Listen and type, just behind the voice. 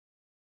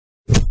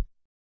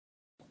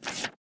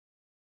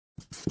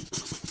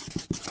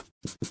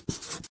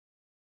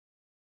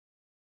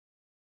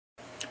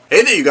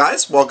Hey there you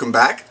guys, welcome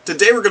back.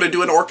 Today we're going to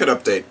do an orchid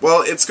update.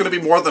 Well, it's going to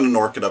be more than an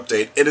orchid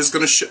update.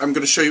 I'm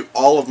going to show you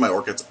all of my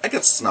orchids. I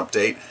guess it's an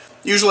update.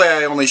 Usually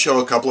I only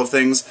show a couple of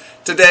things.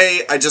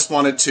 Today I just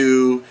wanted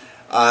to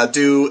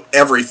do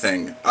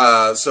everything.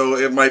 So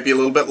it might be a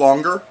little bit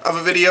longer of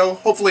a video.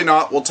 Hopefully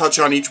not. We'll touch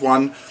on each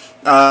one.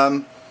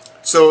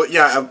 So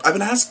yeah, I've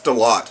been asked a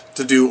lot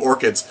to do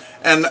orchids,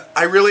 and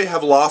I really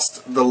have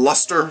lost the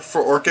luster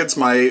for orchids.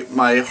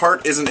 My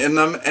heart isn't in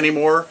them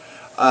anymore.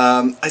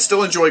 I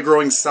still enjoy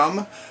growing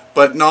some,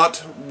 but not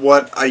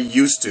what I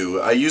used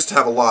to. I used to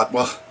have a lot.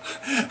 Well,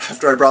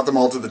 after I brought them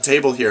all to the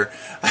table here,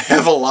 I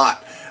have a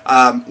lot.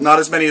 Not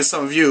as many as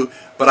some of you,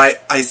 but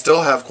I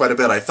still have quite a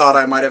bit. I thought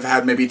I might have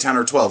had maybe 10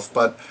 or 12,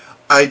 but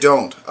I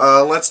don't.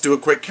 Let's do a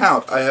quick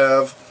count. I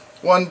have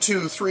 1,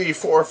 2, 3,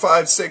 4,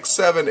 5, 6,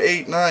 7,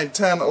 8, 9,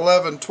 10,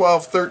 11,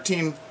 12,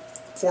 13,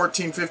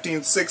 14,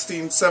 15,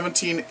 16,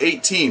 17,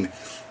 18.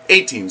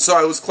 18, so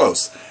I was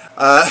close.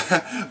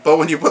 But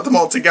when you put them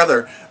all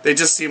together, they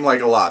just seem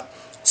like a lot.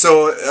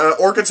 So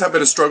orchids have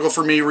been a struggle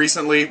for me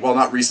recently. Well,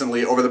 not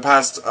recently, over the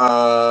past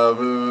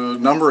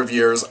number of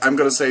years. I'm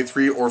going to say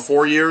 3 or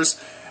 4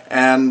 years.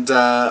 And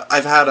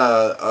I've had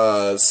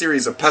a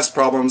series of pest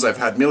problems. I've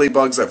had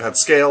mealybugs, I've had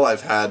scale,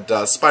 I've had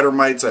spider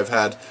mites, I've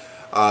had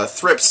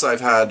thrips,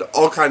 I've had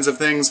all kinds of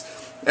things.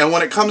 And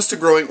when it comes to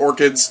growing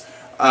orchids,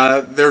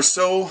 they're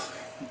so,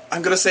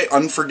 I'm going to say,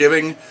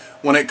 unforgiving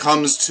when it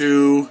comes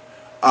to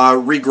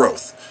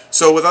regrowth.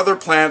 So with other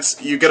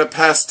plants, you get a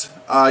pest,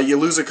 you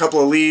lose a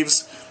couple of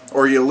leaves,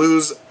 or you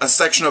lose a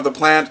section of the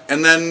plant,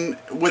 and then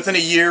within a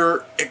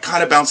year, it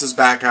kind of bounces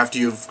back after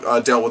you've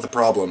dealt with the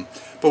problem.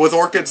 But with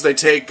orchids, they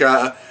take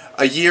a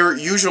year,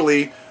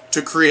 usually,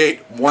 to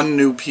create one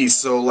new piece.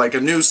 So like a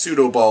new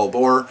pseudobulb,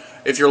 or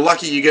if you're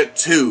lucky, you get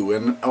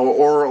 2,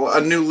 or a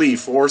new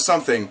leaf, or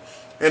something.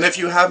 And if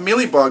you have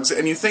mealybugs,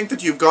 and you think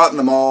that you've gotten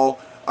them all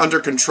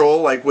under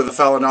control, like with a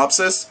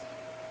Phalaenopsis,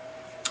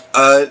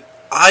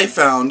 I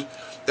found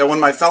that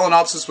when my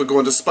Phalaenopsis would go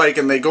into spike,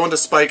 and they go into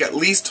spike at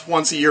least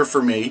once a year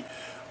for me,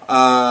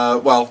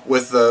 well,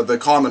 with the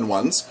common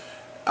ones,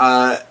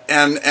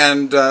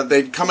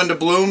 they'd come into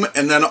bloom,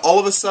 and then all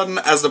of a sudden,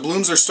 as the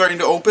blooms are starting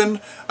to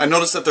open, I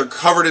notice that they're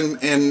covered in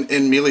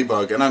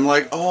mealybug, and I'm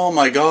like, oh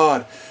my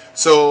god.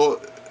 So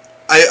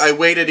I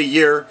waited a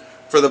year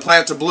for the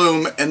plant to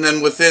bloom, and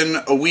then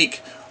within a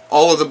week,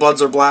 all of the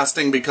buds are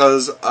blasting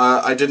because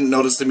I didn't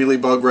notice the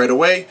mealybug right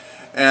away.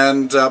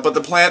 But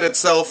the plant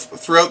itself,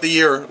 throughout the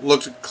year,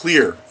 looked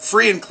clear,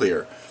 free and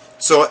clear.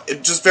 So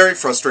it's just very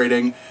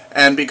frustrating,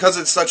 and because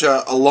it's such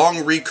a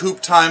long recoup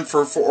time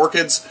for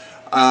orchids,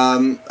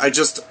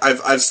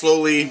 I've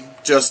slowly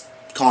just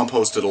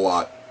composted a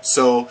lot.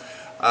 So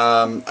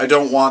I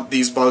don't want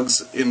these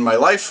bugs in my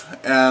life,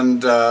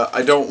 and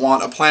I don't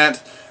want a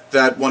plant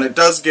that when it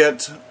does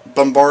get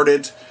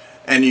bombarded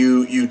and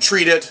you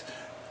treat it,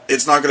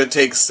 it's not going to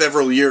take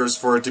several years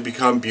for it to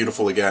become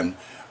beautiful again.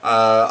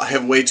 I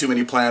have way too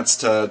many plants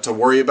to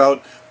worry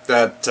about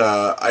that.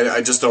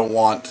 I just don't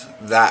want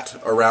that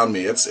around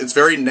me. It's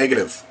very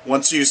negative.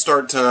 Once you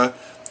start to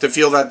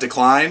feel that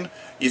decline,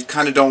 you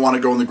kind of don't want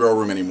to go in the grow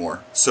room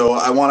anymore. So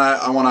I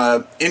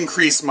wanna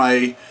increase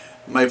my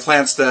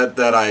plants that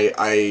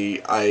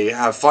I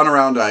have fun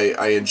around,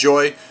 I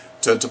enjoy,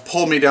 to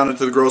pull me down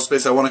into the grow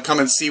space. I want to come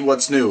and see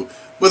what's new.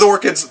 With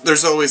orchids,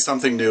 there's always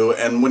something new,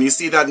 and when you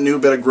see that new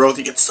bit of growth,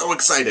 you get so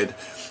excited.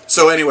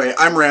 So anyway,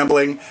 I'm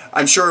rambling.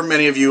 I'm sure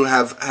many of you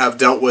have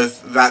dealt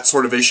with that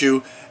sort of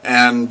issue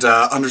and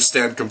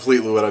understand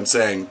completely what I'm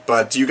saying.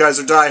 But you guys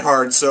are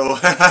diehard, so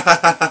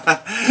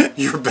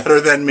you're better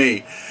than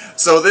me.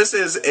 So this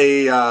is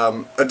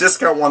a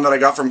discount one that I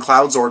got from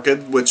Clouds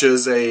Orchid, which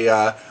is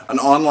an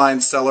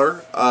online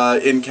seller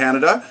in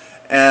Canada.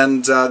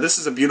 And this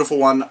is a beautiful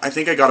one. I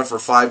think I got it for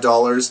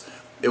 $5.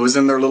 It was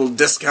in their little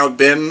discount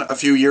bin a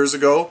few years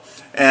ago.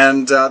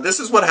 And this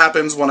is what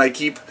happens when I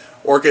keep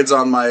orchids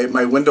on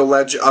my window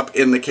ledge up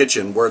in the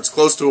kitchen, where it's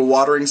close to a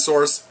watering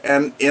source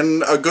and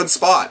in a good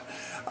spot.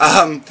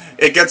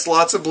 It gets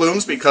lots of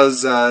blooms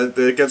because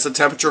it gets a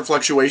temperature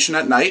fluctuation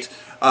at night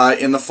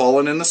in the fall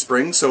and in the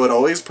spring, so it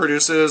always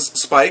produces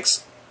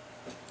spikes.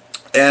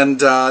 And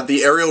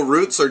the aerial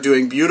roots are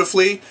doing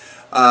beautifully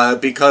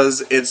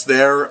because it's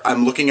there.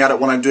 I'm looking at it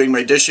when I'm doing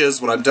my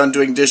dishes. When I'm done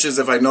doing dishes,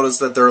 if I notice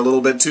that they're a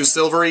little bit too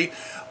silvery,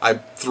 I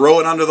throw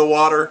it under the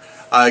water,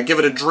 give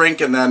it a drink,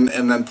 and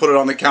then put it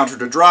on the counter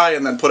to dry,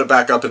 and then put it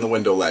back up in the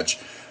window ledge.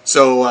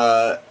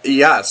 So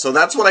yeah, so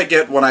that's what I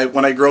get when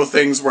I grow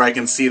things where I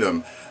can see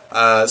them.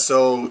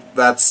 So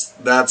that's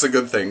a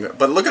good thing.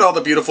 But look at all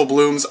the beautiful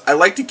blooms. I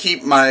like to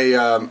keep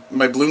my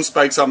my bloom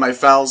spikes on my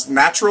phals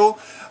natural.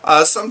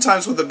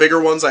 Sometimes with the bigger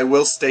ones I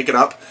will stake it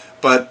up,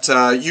 but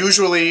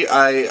usually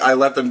I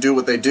let them do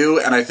what they do,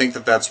 and I think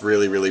that that's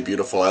really, really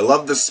beautiful. I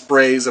love the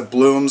sprays of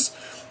blooms.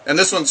 And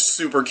this one's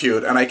super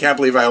cute, and I can't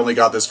believe I only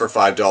got this for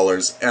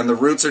 $5. And the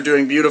roots are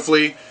doing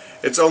beautifully.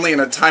 It's only in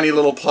a tiny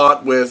little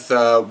pot with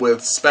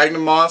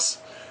sphagnum moss.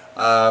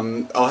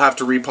 I'll have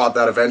to repot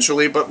that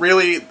eventually, but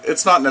really,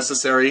 it's not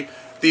necessary.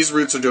 These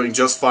roots are doing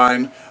just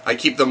fine. I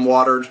keep them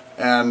watered,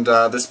 and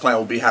this plant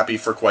will be happy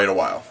for quite a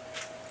while.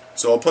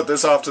 So I'll put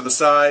this off to the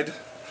side.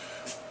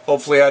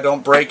 Hopefully I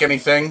don't break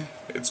anything.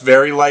 It's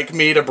very like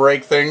me to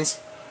break things.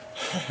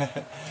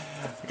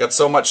 I've got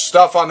so much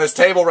stuff on this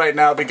table right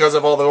now because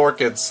of all the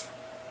orchids.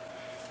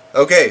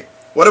 Okay,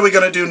 what are we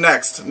going to do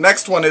next?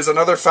 Next one is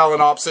another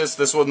Phalaenopsis.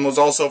 This one was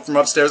also from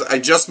upstairs. I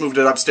just moved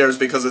it upstairs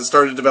because it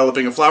started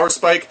developing a flower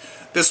spike.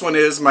 This one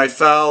is my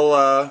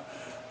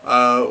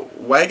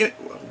I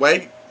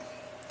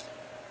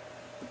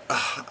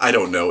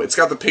don't know. It's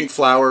got the pink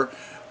flower.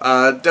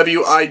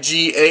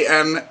 Wiganaie.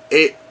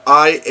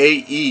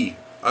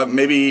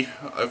 Maybe,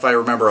 if I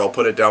remember, I'll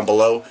put it down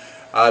below.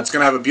 It's going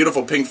to have a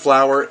beautiful pink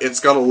flower. It's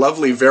got a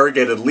lovely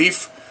variegated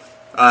leaf.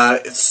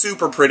 It's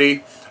super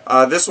pretty.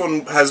 This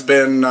one has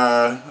been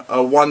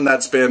one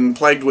that's been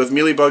plagued with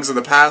mealybugs in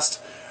the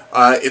past.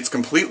 It's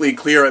completely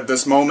clear at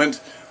this moment.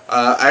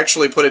 I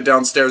actually put it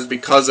downstairs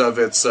because of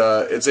its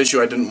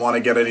issue. I didn't want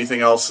to get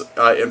anything else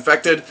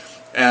infected,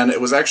 and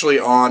it was actually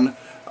on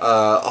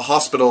a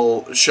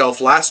hospital shelf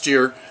last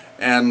year.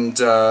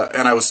 And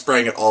I was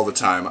spraying it all the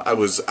time. I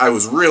was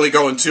really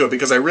going to it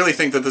because I really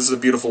think that this is a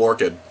beautiful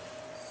orchid.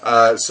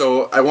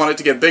 So I want it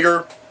to get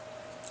bigger,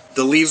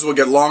 the leaves will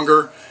get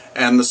longer,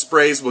 and the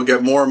sprays will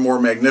get more and more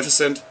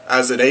magnificent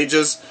as it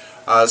ages.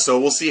 So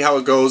we'll see how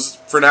it goes.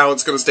 For now,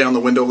 it's going to stay on the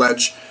window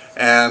ledge,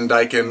 and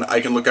I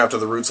can look after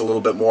the roots a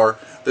little bit more.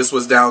 This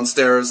was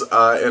downstairs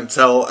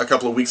until a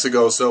couple of weeks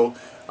ago, so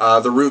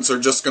the roots are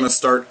just going to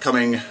start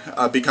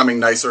becoming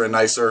nicer and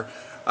nicer.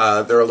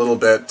 They're a little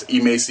bit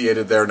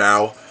emaciated there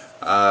now,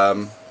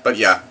 but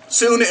yeah,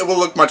 soon it will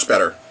look much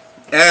better.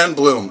 And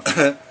bloom.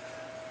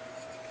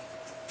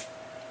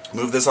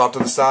 Move this off to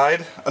the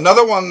side.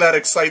 Another one that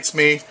excites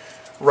me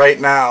right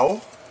now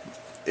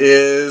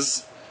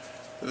is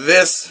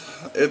this.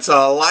 It's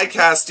a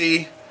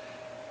Lycaste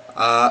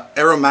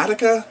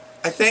aromatica,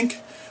 I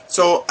think.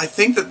 So I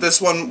think that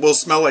this one will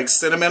smell like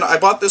cinnamon. I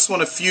bought this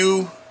one a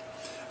few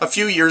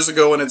years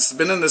ago, and it's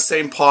been in the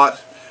same pot.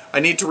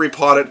 I need to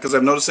repot it because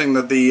I'm noticing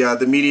that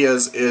the media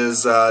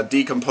is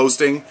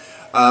decomposing.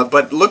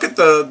 But look at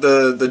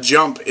the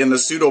jump in the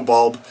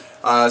pseudobulb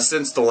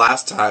since the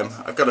last time.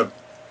 I've got a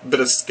bit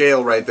of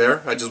scale right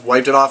there. I just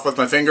wiped it off with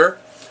my finger.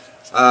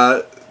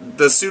 The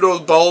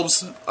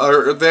pseudobulbs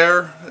are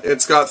there.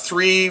 It's got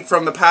 3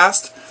 from the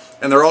past,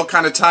 and they're all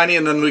kind of tiny,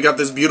 and then we got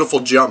this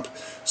beautiful jump.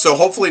 So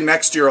hopefully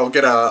next year I'll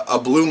get a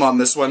bloom on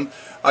this one.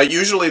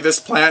 Usually this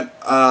plant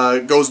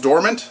goes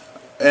dormant,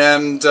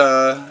 and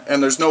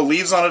there's no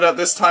leaves on it at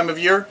this time of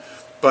year,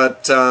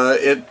 but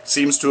it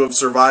seems to have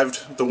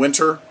survived the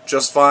winter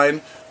just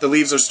fine. The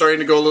leaves are starting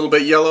to go a little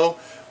bit yellow,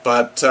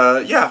 but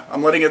yeah,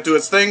 I'm letting it do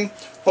its thing.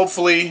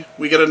 Hopefully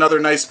we get another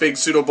nice big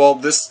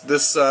pseudobulb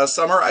this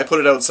summer. I put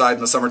it outside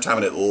in the summertime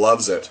and it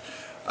loves it.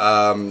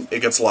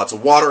 It gets lots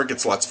of water, it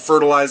gets lots of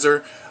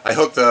fertilizer. I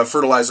hook the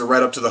fertilizer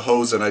right up to the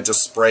hose and I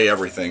just spray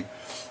everything.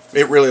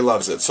 It really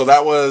loves it. So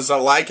that was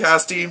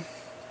Lycaste.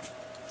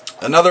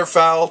 Another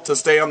fowl, to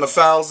stay on the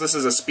fowls, this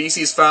is a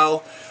species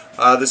fowl.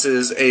 This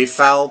is a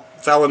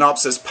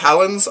Phalaenopsis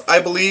pallens,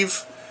 I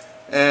believe.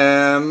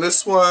 And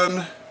this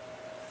one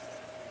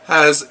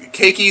has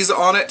keikis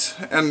on it,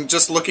 and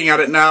just looking at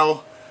it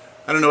now,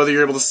 I don't know whether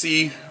you're able to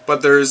see,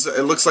 but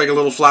it looks like a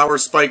little flower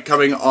spike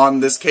coming on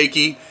this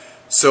keiki,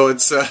 so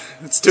it's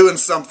doing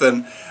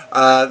something.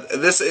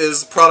 This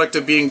is product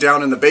of being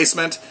down in the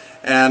basement,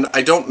 and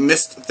I don't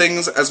mist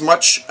things as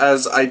much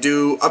as I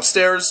do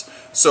upstairs,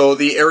 so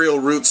the aerial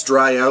roots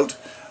dry out,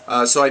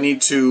 so I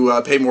need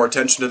to pay more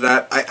attention to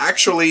that. I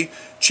actually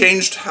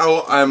changed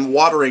how I'm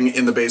watering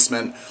in the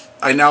basement.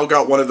 I now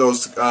got one of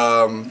those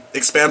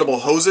expandable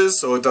hoses,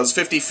 so it does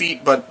 50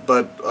 feet, but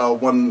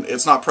when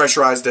it's not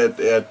pressurized,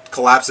 it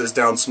collapses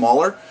down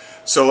smaller.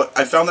 So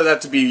I found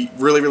that to be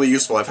really, really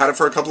useful. I've had it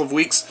for a couple of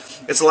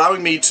weeks. It's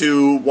allowing me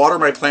to water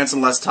my plants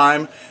in less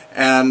time,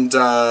 and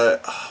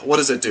what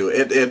does it do?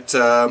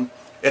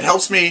 It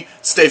helps me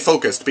stay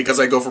focused, because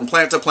I go from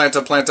plant to plant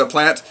to plant to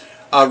plant,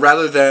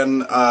 rather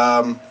than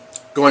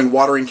going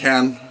watering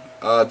can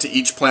to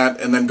each plant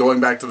and then going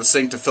back to the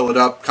sink to fill it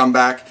up, come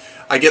back.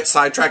 I get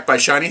sidetracked by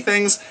shiny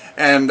things,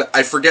 and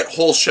I forget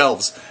whole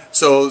shelves.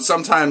 So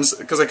sometimes,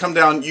 because I come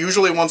down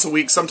usually once a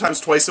week, sometimes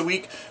twice a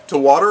week, to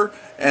water,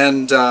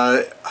 and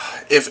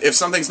if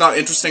something's not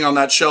interesting on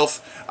that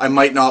shelf, I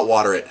might not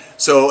water it.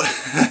 So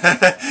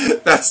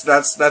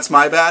that's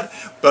my bad.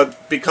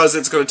 But because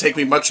it's going to take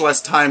me much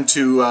less time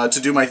to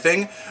do my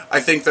thing, I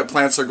think that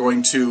plants are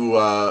going to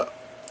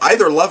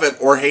either love it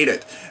or hate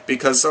it,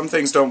 because some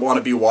things don't want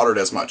to be watered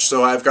as much.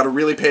 So I've got to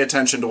really pay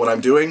attention to what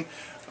I'm doing.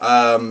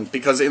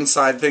 Because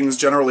inside things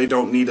generally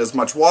don't need as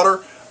much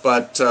water,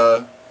 but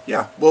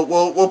yeah,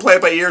 we'll play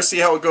it by ear, see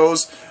how it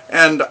goes,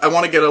 and I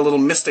want to get a little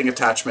misting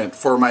attachment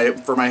for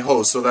my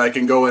hose so that I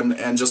can go in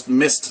and just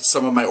mist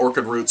some of my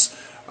orchid roots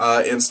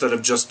instead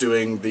of just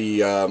doing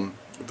the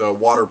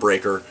water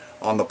breaker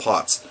on the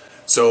pots.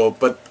 So,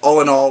 but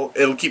all in all,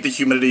 it'll keep the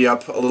humidity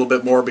up a little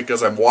bit more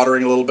because I'm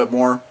watering a little bit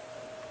more,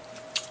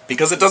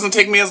 because it doesn't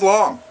take me as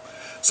long.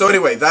 So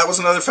anyway, that was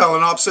another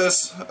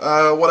Phalaenopsis.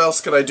 What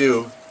else could I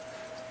do?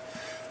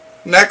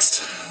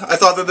 Next, I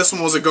thought that this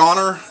one was a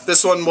goner.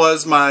 This one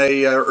was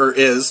my, or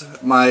is,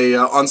 my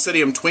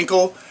Oncidium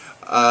Twinkle.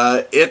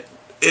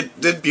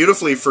 It did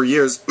beautifully for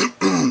years.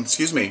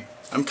 Excuse me.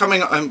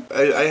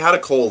 I had a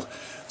cold,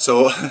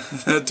 so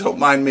don't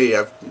mind me.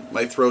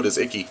 My throat is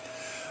icky.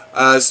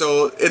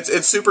 So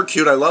it's super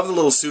cute. I love the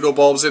little pseudo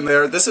bulbs in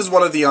there. This is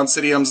one of the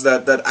Oncidiums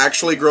that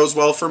actually grows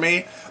well for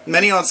me.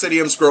 Many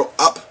Oncidiums grow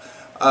up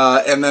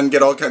and then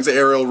get all kinds of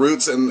aerial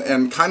roots,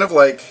 and kind of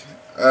like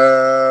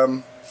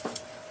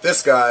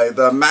this guy,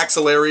 the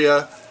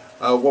Maxillaria.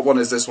 What one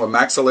is this one?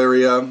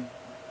 Maxillaria.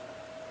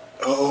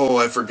 Oh,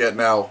 I forget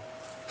now.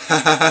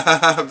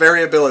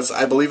 Variabilis.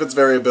 I believe it's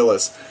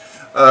Variabilis.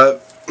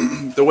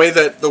 The way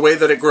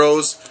that it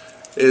grows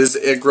is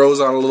it grows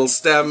on a little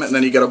stem, and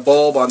then you get a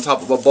bulb on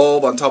top of a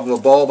bulb on top of a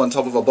bulb on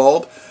top of a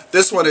bulb.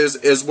 This one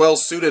is well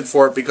suited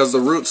for it because the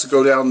roots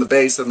go down the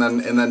base and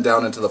then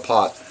down into the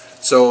pot.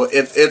 So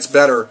it's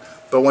better.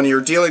 But when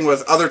you're dealing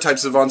with other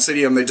types of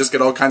Oncidium, they just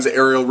get all kinds of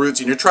aerial roots,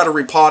 and you try to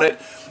repot it.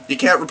 You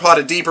can't repot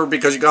it deeper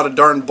because you got a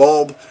darn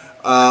bulb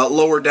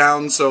lower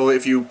down, so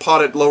if you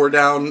pot it lower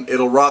down,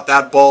 it'll rot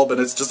that bulb, and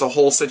it's just a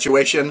whole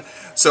situation.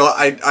 So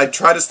I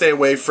try to stay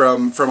away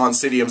from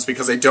Oncidiums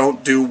because they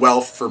don't do well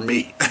for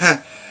me.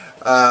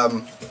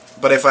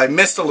 But if I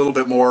mist a little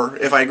bit more,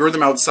 if I grew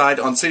them outside,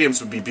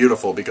 Oncidiums would be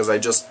beautiful because I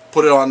just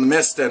put it on the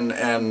mist and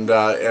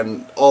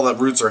all the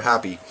roots are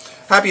happy.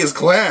 Happy as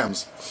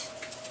clams.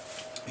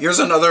 Here's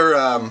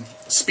another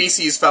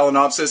species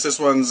Phalaenopsis. This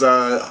one's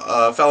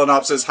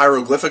Phalaenopsis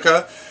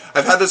hieroglyphica.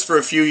 I've had this for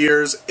a few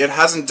years. It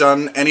hasn't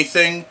done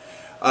anything.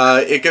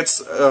 It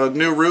gets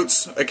new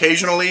roots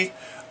occasionally,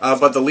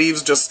 but the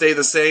leaves just stay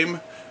the same.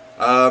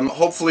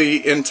 Hopefully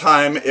in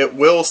time it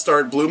will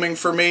start blooming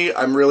for me.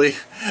 I really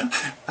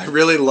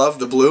love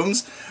the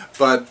blooms,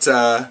 but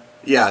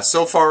yeah,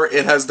 so far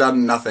it has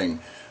done nothing.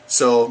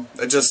 So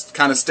it just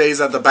kind of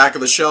stays at the back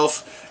of the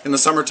shelf. In the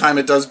summertime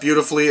it does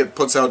beautifully, it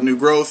puts out new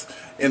growth.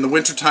 In the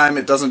wintertime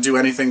it doesn't do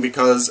anything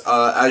because,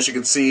 as you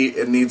can see,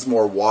 it needs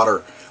more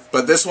water.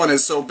 But this one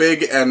is so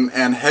big and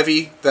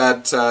heavy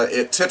that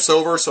it tips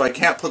over, so I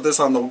can't put this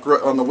on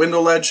the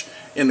window ledge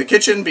in the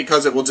kitchen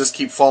because it will just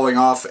keep falling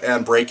off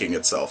and breaking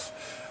itself.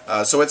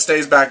 So it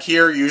stays back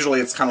here. Usually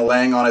it's kind of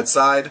laying on its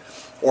side.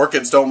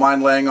 Orchids don't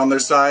mind laying on their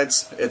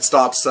sides. It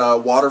stops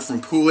water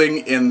from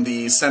pooling in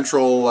the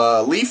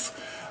central leaf,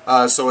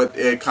 so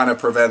it kind of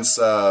prevents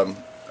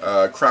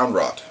crown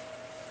rot.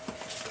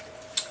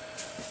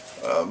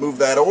 Move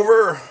that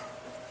over.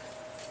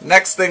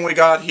 Next thing we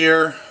got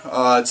here,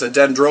 it's a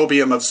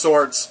dendrobium of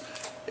sorts.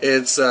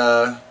 It's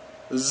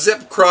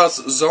Zipcross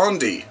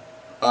zondi,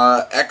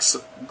 X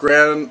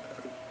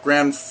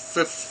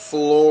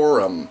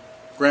grandiflorum.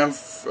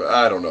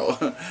 I don't know.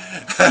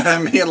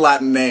 Me and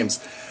Latin names.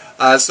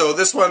 So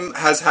this one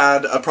has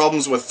had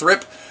problems with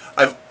thrip.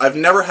 I've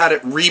never had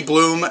it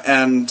rebloom,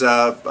 and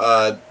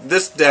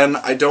this den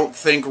I don't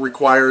think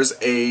requires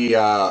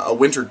a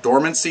winter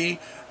dormancy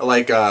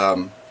like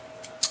a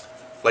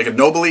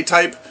nobile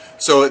type.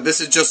 So this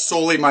is just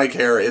solely my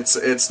care.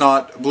 It's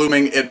not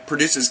blooming. It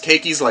produces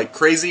keikis like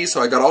crazy, so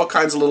I got all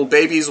kinds of little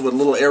babies with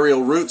little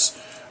aerial roots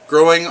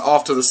growing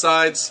off to the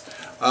sides.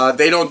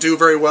 They don't do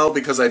very well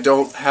because I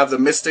don't have the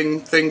misting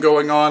thing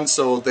going on,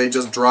 so they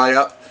just dry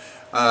up.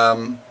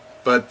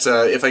 But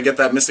if I get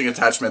that misting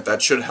attachment,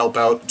 that should help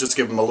out. Just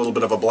give them a little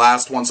bit of a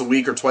blast once a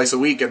week or twice a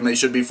week, and they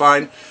should be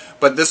fine.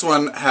 But this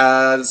one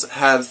has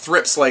had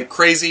thrips like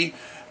crazy,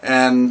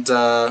 and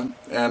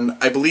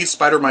I believe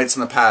spider mites in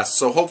the past.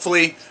 So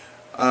hopefully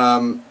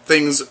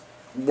things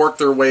work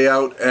their way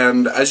out,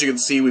 and as you can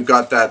see, we've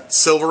got that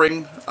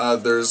silvering.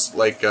 There's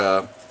like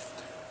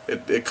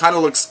it kind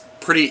of looks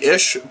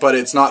pretty-ish, but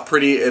it's not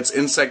pretty. It's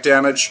insect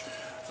damage.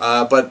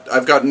 But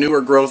I've got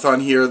newer growth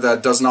on here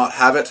that does not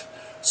have it.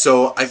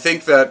 So I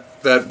think that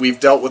we've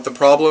dealt with the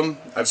problem.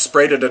 I've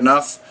sprayed it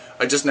enough.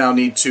 I just now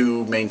need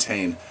to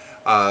maintain.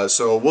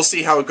 So we'll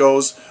see how it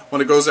goes. When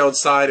it goes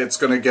outside, it's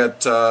going to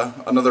get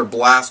another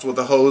blast with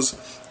the hose.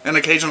 And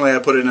occasionally I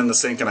put it in the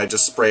sink and I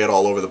just spray it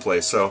all over the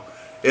place. So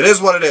it is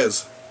what it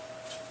is.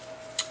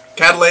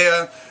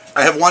 Cattleya.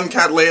 I have one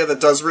Cattleya that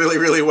does really,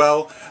 really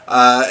well.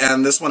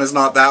 And this one is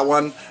not that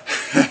one.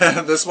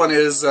 This one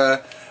is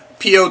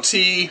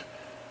POT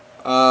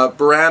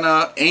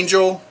Burana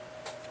Angel.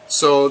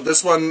 So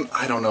this one,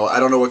 I don't know. I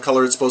don't know what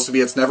color it's supposed to be.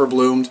 It's never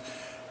bloomed.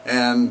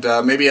 And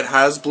maybe it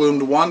has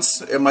bloomed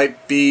once. It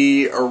might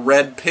be a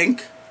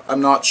red-pink.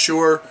 I'm not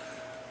sure.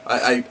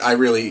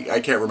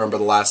 I can't remember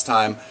the last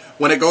time.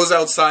 When it goes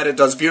outside, it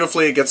does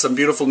beautifully. It gets some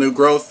beautiful new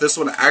growth. This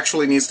one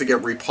actually needs to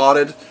get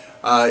repotted.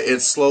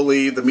 It's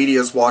slowly, the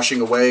media is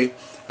washing away.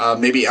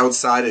 Maybe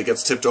outside it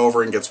gets tipped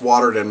over and gets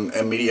watered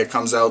and media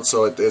comes out.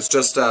 So it's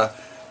just a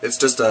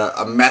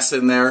mess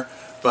in there.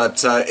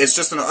 But it's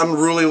just an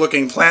unruly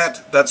looking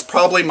plant. That's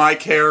probably my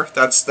care.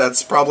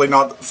 That's probably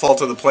not the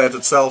fault of the plant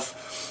itself.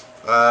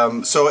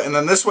 And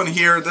then this one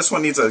here, this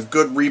one needs a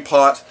good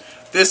repot.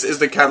 This is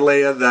the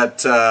Cattleya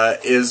that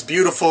is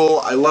beautiful.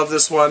 I love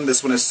this one.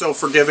 This one is so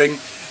forgiving.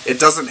 It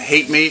doesn't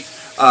hate me.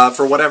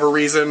 For whatever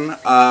reason,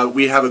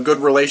 we have a good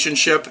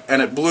relationship,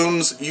 and it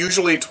blooms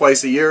usually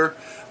twice a year.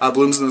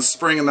 Blooms in the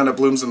spring and then it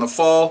blooms in the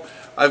fall.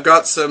 I've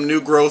got some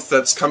new growth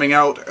that's coming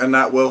out, and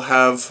that will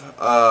have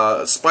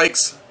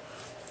spikes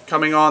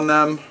coming on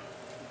them.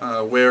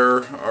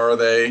 Where are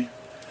they?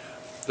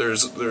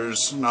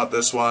 There's not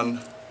this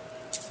one,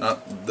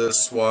 not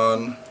this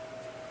one.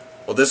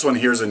 Well, this one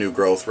here's a new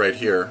growth right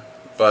here,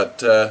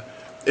 but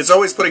it's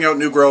always putting out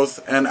new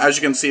growth, and as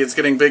you can see, it's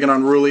getting big and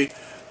unruly,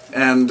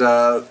 and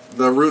the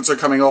roots are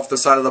coming off the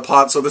side of the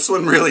pot, so this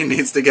one really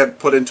needs to get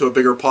put into a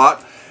bigger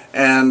pot,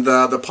 and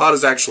the pot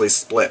is actually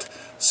split,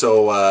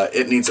 so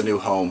it needs a new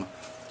home.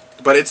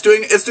 But it's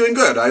doing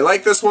good. I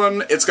like this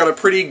one. It's got a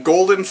pretty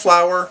golden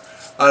flower.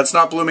 It's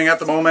not blooming at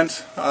the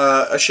moment,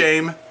 a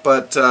shame,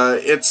 but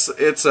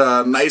it's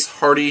a nice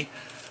hardy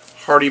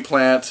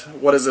plant.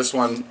 What is this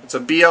one? It's a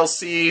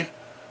BLC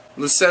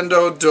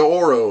Lucendo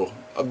d'Oro,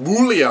 a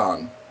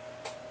Bouillon.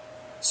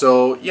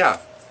 So yeah,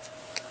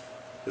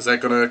 is that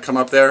gonna come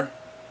up there?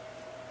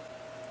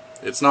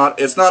 It's not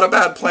a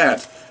bad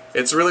plant.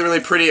 It's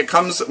really pretty. It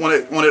comes when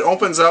it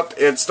opens up.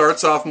 It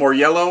starts off more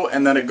yellow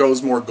and then it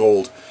goes more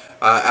gold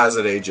as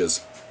it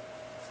ages.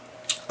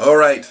 All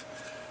right.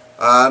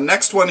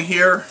 Next one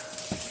here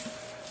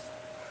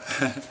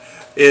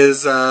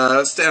is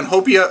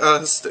Stanhopea,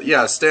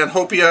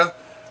 Stanhopea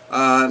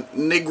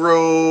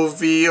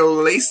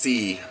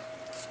nigroviolacea.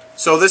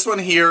 So this one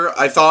here,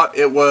 I thought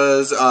it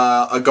was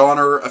a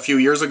goner a few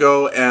years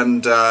ago,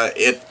 and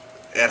it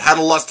had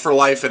a lust for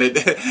life, and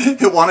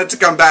it wanted to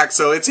come back.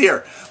 So it's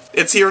here.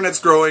 It's here and it's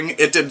growing.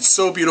 It did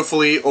so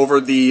beautifully over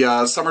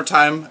the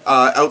summertime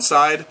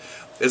outside.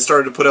 It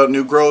started to put out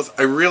new growth.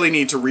 I really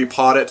need to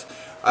repot it.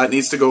 It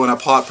needs to go in a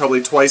pot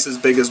probably twice as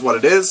big as what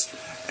it is,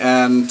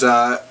 and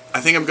I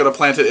think I'm going to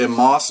plant it in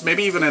moss,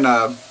 maybe even in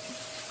a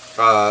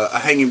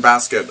hanging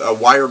basket, a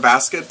wire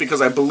basket,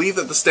 because I believe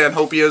that the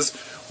Stanhopeas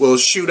will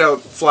shoot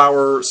out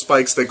flower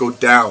spikes that go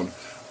down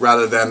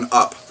rather than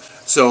up.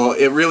 So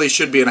it really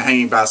should be in a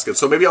hanging basket.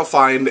 So maybe I'll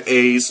find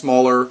a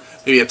smaller,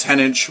 maybe a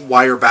 10-inch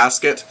wire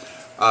basket,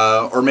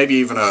 or maybe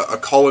even a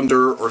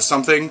colander or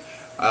something.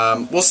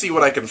 We'll see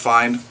what I can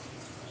find,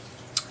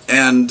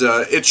 and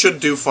it should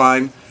do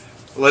fine.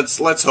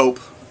 Let's hope.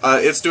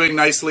 It's doing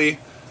nicely.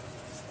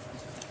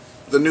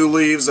 The new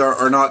leaves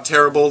are not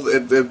terrible.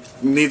 It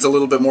needs a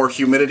little bit more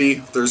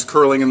humidity. There's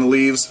curling in the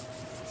leaves.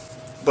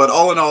 But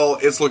all in all,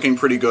 it's looking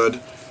pretty good.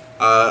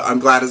 I'm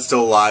glad it's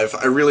still alive.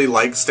 I really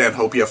like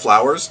Stanhopea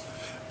flowers,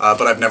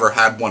 but I've never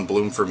had one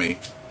bloom for me.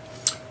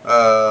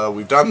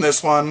 We've done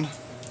this one.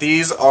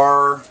 These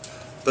are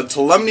the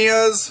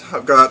Tolumnias.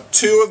 I've got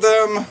two of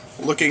them,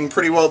 looking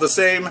pretty well the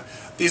same.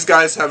 These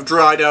guys have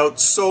dried out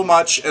so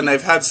much, and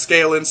they've had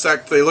scale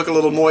insect. They look a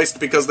little moist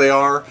because they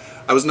are.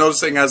 I was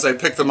noticing as I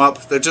picked them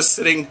up, they're just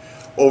sitting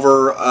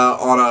over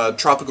on a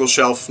tropical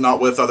shelf,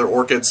 not with other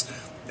orchids,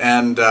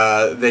 and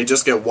they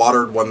just get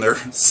watered when they're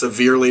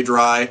severely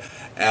dry.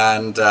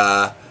 And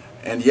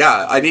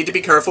yeah, I need to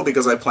be careful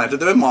because I planted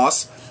them in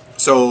moss.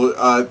 So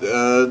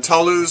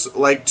Talus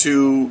like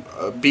to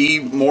be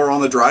more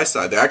on the dry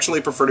side. They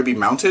actually prefer to be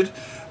mounted,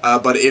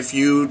 but if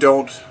you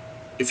don't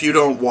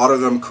water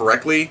them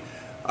correctly,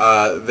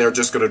 they're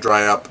just going to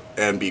dry up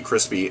and be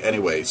crispy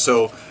anyway.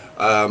 So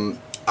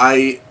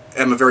I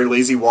am a very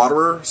lazy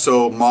waterer,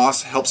 so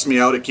moss helps me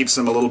out. It keeps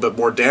them a little bit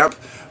more damp,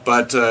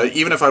 but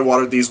even if I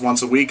watered these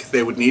once a week,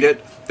 they would need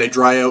it. They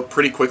dry out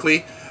pretty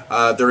quickly.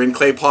 They're in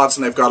clay pots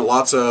and they've got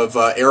lots of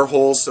air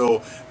holes,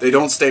 so they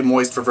don't stay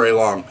moist for very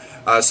long.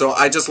 So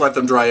I just let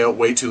them dry out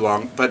way too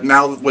long. But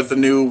now with the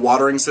new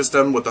watering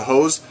system with the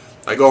hose,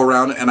 I go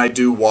around and I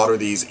do water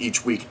these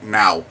each week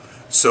now.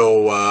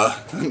 So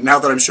now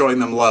that I'm showing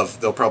them love,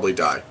 they'll probably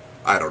die.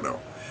 I don't know.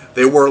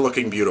 They were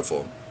looking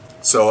beautiful.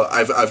 So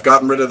I've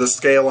gotten rid of the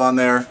scale on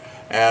there,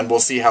 and we'll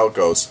see how it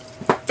goes.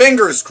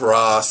 Fingers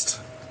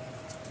crossed.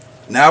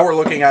 Now we're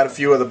looking at a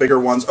few of the bigger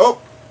ones.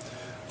 Oh!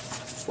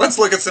 Let's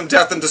look at some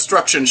death and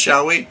destruction,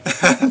 shall we?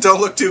 Don't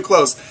look too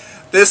close.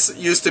 This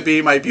used to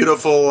be my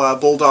beautiful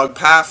bulldog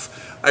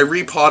Paff. I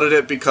repotted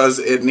it because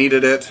it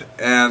needed it,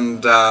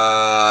 and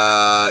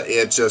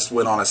it just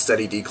went on a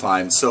steady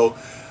decline. So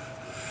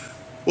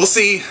we'll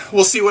see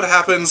what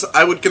happens.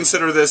 I would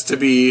consider this to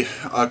be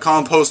a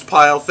compost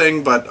pile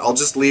thing, but I'll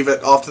just leave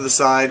it off to the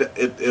side.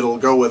 It'll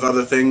go with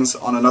other things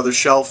on another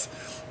shelf,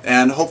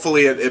 and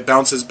hopefully it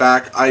bounces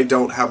back. I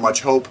don't have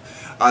much hope.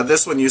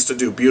 This one used to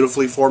do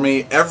beautifully for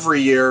me.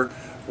 Every year,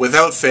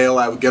 without fail,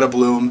 I would get a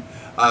bloom.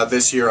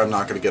 This year I'm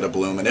not going to get a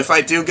bloom, and if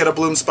I do get a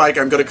bloom spike,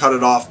 I'm going to cut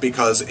it off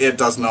because it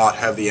does not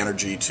have the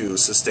energy to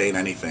sustain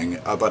anything,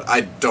 but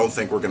I don't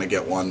think we're going to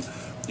get one.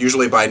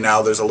 Usually by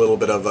now there's a little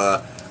bit of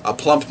a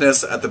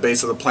plumpness at the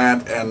base of the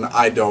plant, and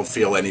I don't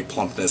feel any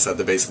plumpness at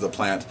the base of the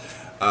plant.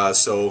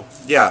 So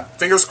yeah,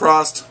 fingers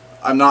crossed.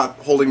 I'm not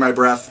holding my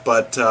breath,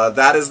 but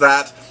that is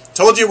that.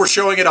 Told you we're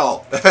showing it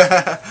all.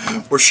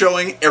 We're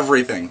showing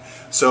everything.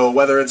 So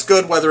whether it's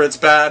good, whether it's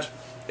bad,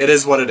 it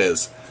is what it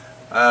is.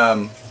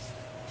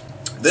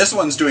 This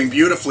one's doing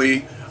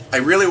beautifully. I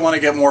really want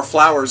to get more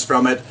flowers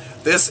from it.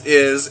 This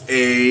is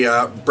a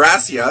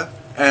Brassia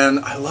And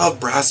I love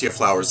Brassia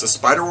flowers. The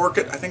spider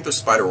orchid, I think they're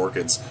spider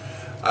orchids.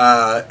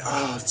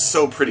 Oh, it's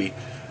so pretty.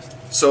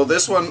 So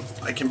this one,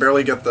 I can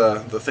barely get the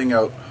thing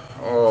out.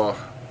 Oh,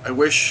 I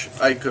wish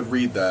I could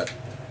read that.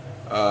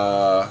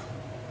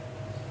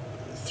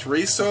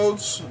 3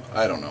 sods?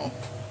 I don't know.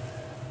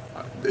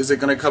 Is it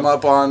going to come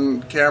up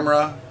on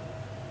camera?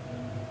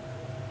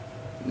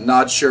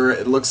 Not sure.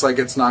 It looks like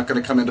it's not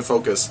going to come into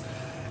focus.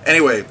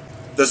 Anyway,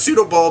 the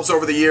pseudobulbs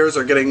over the years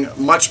are getting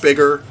much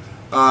bigger.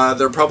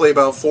 They're probably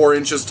about 4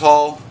 inches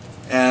tall,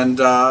 and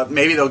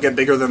maybe they'll get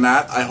bigger than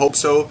that. I hope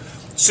so.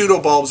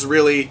 Pseudobulbs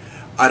really,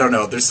 I don't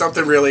know, there's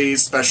something really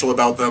special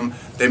about them.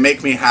 They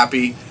make me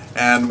happy,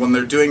 and when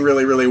they're doing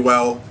really, really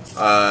well,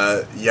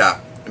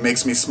 yeah, it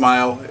makes me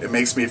smile, it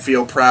makes me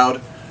feel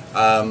proud.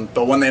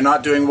 But when they're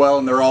not doing well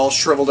and they're all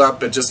shriveled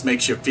up, it just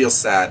makes you feel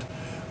sad.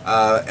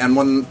 And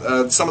when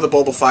some of the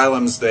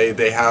bulbophyllums,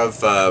 they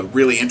have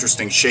really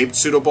interesting shaped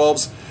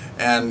pseudobulbs,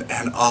 and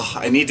oh,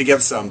 I need to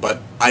get some, but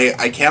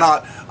I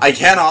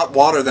cannot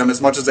water them as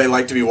much as they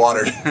like to be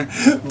watered.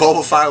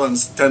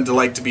 Bulbophyllums tend to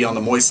like to be on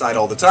the moist side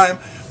all the time,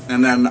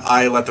 and then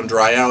I let them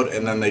dry out,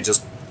 and then they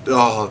just,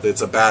 oh,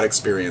 it's a bad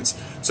experience.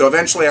 So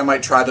eventually I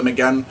might try them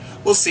again.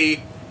 We'll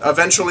see.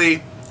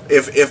 Eventually,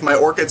 if my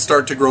orchids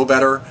start to grow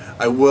better,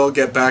 I will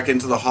get back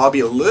into the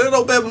hobby a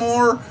little bit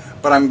more,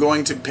 but I'm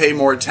going to pay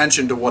more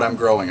attention to what I'm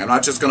growing. I'm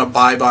not just going to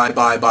buy.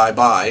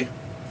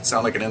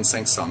 Sound like an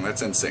NSYNC song.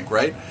 That's NSYNC,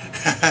 right?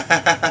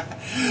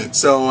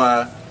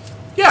 So,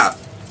 yeah,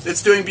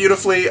 it's doing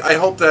beautifully. I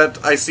hope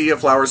that I see a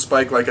flower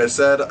spike, like I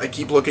said. I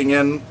keep looking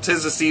in.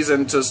 'Tis the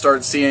season to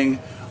start seeing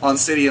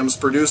oncidiums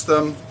produce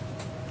them.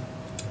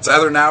 It's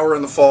either now or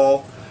in the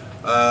fall.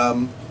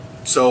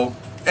 So,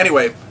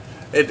 anyway,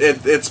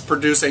 it's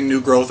producing new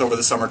growth over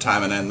the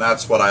summertime, and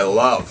that's what I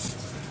love.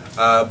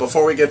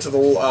 Before we get to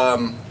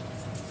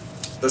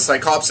the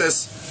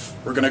Psychopsis,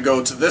 we're going to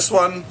go to this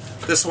one.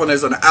 This one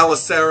is an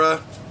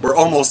Alicera. We're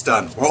almost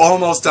done. We're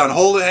almost done.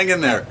 Hang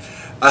in there.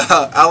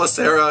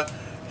 Alicera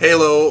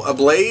Halo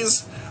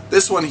Ablaze.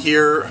 This one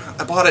here,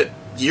 I bought it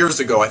years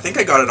ago. I think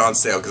I got it on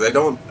sale because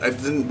I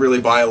didn't really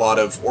buy a lot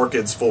of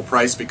orchids full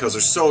price because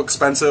they're so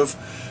expensive.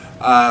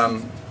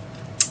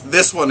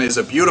 This one is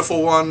a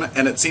beautiful one,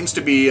 and it seems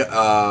to be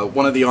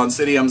one of the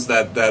oncidiums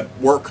that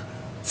work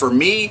for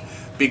me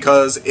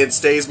because it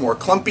stays more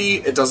clumpy.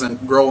 It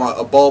doesn't grow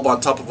a bulb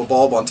on top of a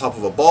bulb on top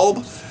of a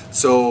bulb.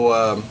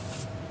 So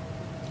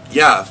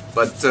yeah,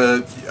 but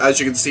as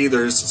you can see,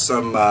 there's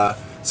some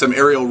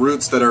aerial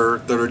roots that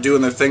are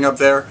doing their thing up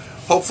there.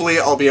 Hopefully,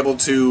 I'll be able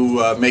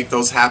to make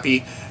those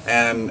happy,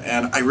 and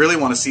I really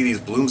want to see these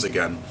blooms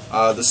again.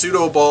 The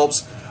pseudo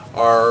bulbs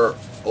are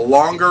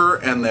longer,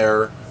 and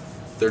they're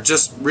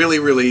just really,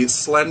 really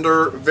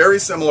slender, very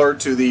similar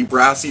to the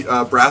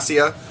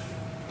Brassia.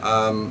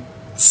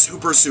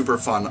 Super, super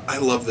fun. I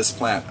love this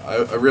plant.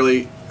 I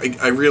really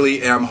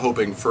am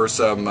hoping for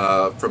some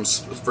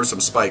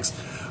spikes.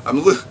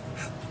 I'm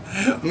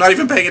not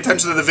even paying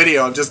attention to the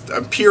video.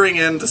 I'm peering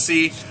in to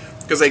see,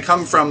 because they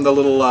come from the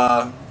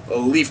little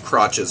leaf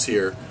crotches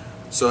here.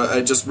 So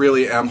I just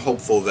really am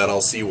hopeful that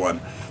I'll see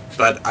one,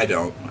 but I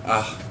don't.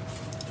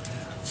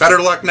 Better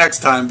luck next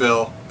time,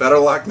 Bill. Better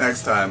luck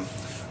next time.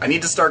 I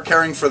need to start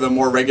caring for them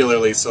more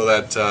regularly so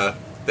that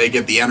they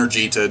get the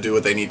energy to do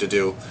what they need to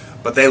do.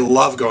 But they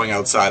love going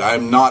outside.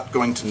 I'm not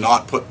going to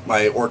not put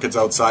my orchids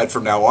outside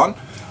from now on.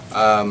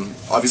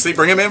 Obviously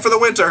bring them in for the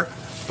winter,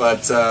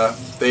 but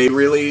they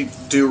really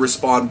do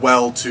respond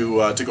well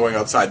to going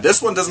outside.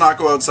 This one does not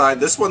go outside.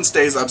 This one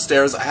stays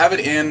upstairs. I have it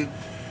in,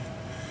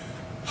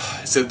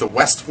 is it the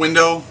west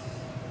window?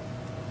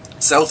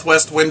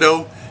 Southwest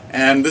window.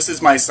 And this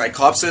is my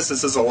Psychopsis.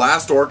 This is the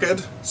last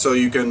orchid, so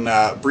you can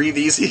breathe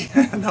easy,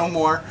 no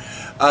more.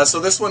 So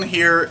this one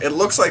here, it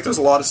looks like there's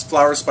a lot of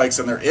flower spikes,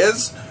 and there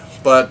is,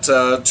 but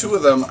two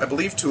of them, I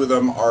believe two of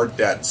them are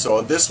dead.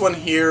 So this one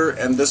here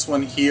and this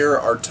one here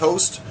are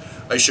toast.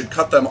 I should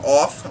cut them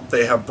off.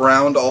 They have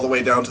browned all the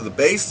way down to the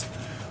base.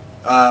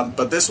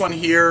 But this one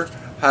here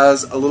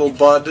has a little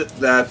bud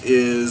that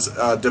is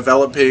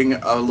developing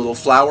a little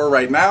flower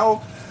right now.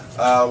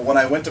 When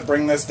I went to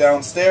bring this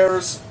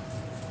downstairs,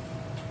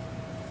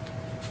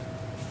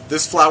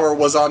 this flower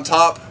was on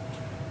top,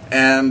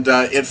 and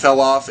it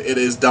fell off. It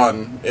is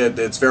done.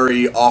 It's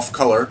very off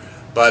color,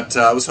 but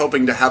I was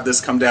hoping to have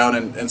this come down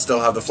and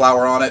still have the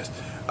flower on it.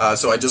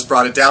 So I just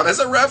brought it down as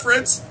a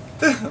reference.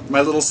 My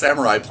little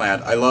samurai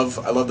plant. I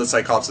love the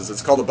Psychopsis.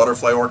 It's called a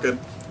butterfly orchid.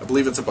 I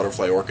believe it's a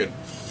butterfly orchid.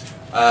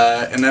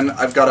 And then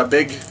I've got a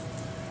big,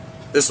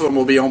 this one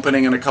will be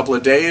opening in a couple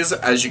of days,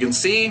 as you can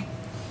see.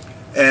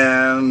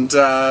 And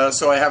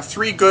so I have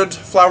 3 good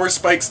flower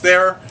spikes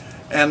there.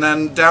 And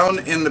then down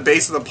in the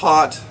base of the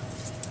pot,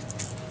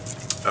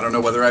 I don't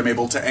know whether I'm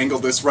able to angle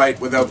this right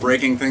without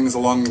breaking things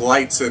along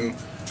lights and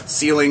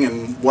ceiling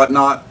and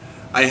whatnot.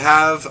 I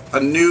have a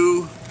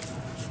new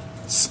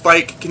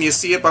spike. Can you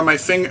see it by my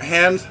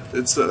hand?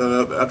 It's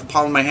at the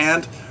palm of my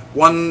hand.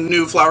 One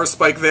new flower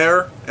spike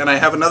there, and I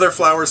have another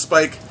flower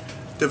spike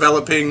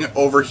developing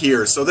over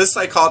here. So this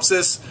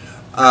Psychopsis,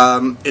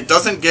 It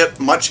doesn't get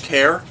much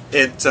care.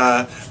 It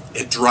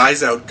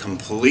dries out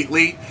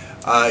completely.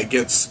 It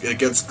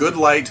gets good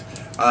light.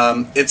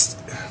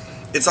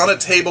 It's on a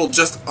table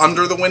just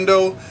under the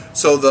window,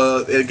 so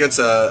it gets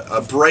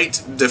a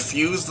bright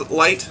diffused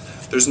light.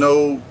 There's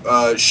no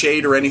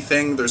shade or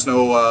anything. There's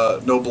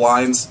no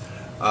blinds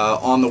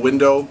on the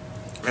window,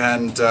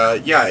 and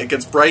yeah, it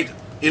gets bright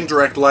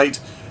indirect light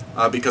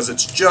because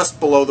it's just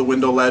below the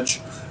window ledge.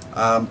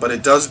 But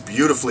it does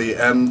beautifully,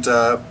 and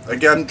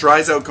again,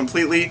 dries out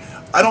completely.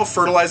 I don't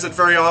fertilize it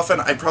very often.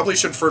 I probably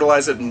should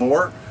fertilize it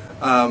more,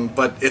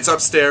 but it's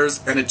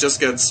upstairs and it just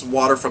gets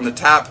water from the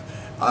tap.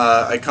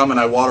 I come and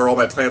I water all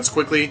my plants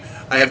quickly.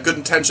 I have good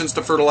intentions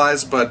to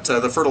fertilize, but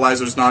the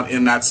fertilizer's not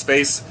in that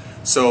space.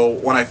 So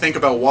when I think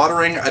about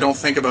watering, I don't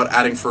think about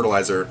adding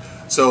fertilizer.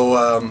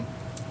 So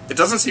it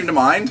doesn't seem to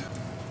mind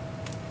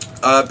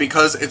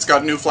because it's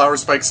got new flower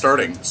spikes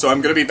starting. So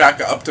I'm going to be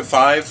back up to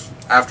 5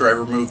 after I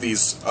remove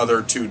these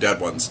other 2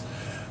 dead ones.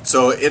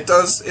 So it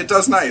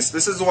does nice.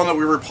 This is the one that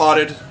we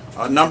repotted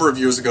a number of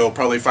years ago,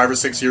 probably 5 or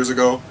 6 years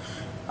ago,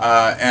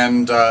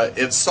 and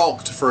it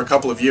sulked for a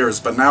couple of years,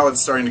 but now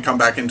it's starting to come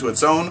back into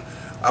its own.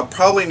 I'll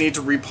probably need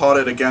to repot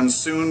it again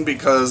soon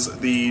because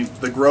the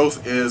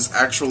growth is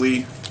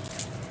actually,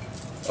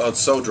 oh, it's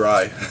so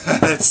dry.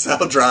 It's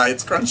so dry,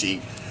 it's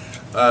crunchy.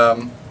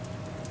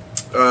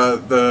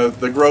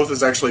 The growth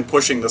is actually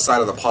pushing the side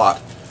of the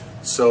pot.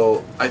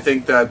 So I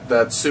think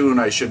that soon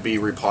I should be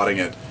repotting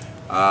it.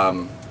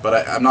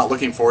 But I'm not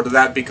looking forward to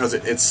that because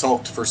it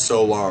sulked for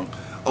so long.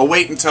 I'll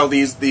wait until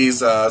these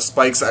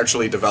spikes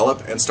actually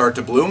develop and start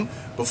to bloom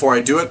before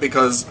I do it,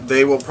 because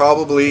they will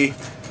probably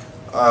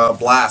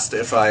blast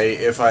if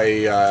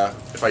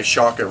I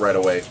shock it right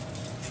away.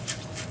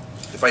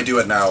 If I do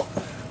it now.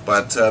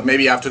 But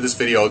maybe after this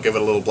video I'll give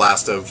it a little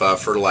blast of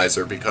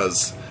fertilizer,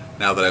 because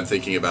now that I'm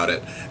thinking about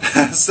it.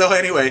 So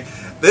anyway,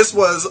 this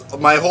was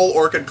my whole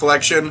orchid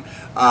collection,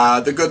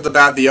 the good, the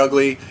bad, the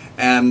ugly,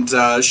 and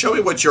show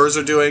me what yours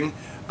are doing.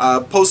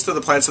 Post to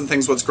the Plants and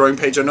Things What's Growing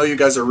page. I know you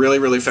guys are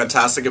really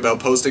fantastic about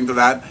posting to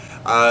that.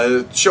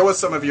 Show us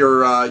some of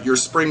your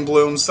spring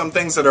blooms, some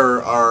things that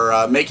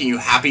are making you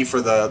happy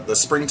for the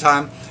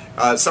springtime.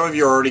 Some of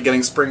you are already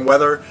getting spring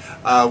weather.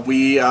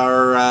 We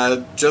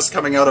are just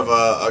coming out of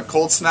a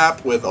cold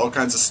snap with all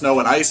kinds of snow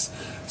and ice,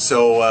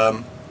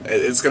 so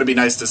it's going to be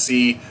nice to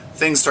see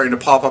things starting to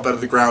pop up out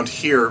of the ground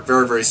here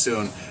very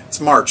soon. It's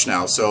March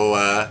now,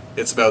 so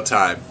it's about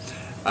time.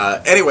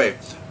 Anyway,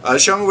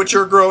 show me what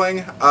you're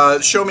growing.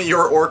 Show me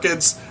your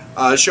orchids.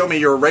 Show me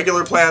your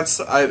regular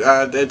plants.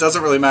 It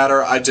doesn't really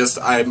matter.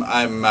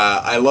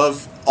 I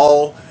love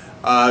all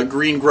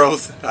green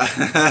growth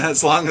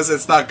as long as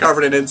it's not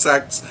covered in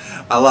insects.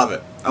 I love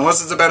it.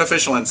 Unless it's a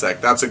beneficial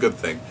insect, that's a good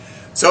thing.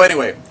 So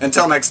anyway,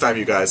 until next time,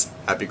 you guys,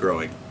 happy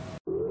growing.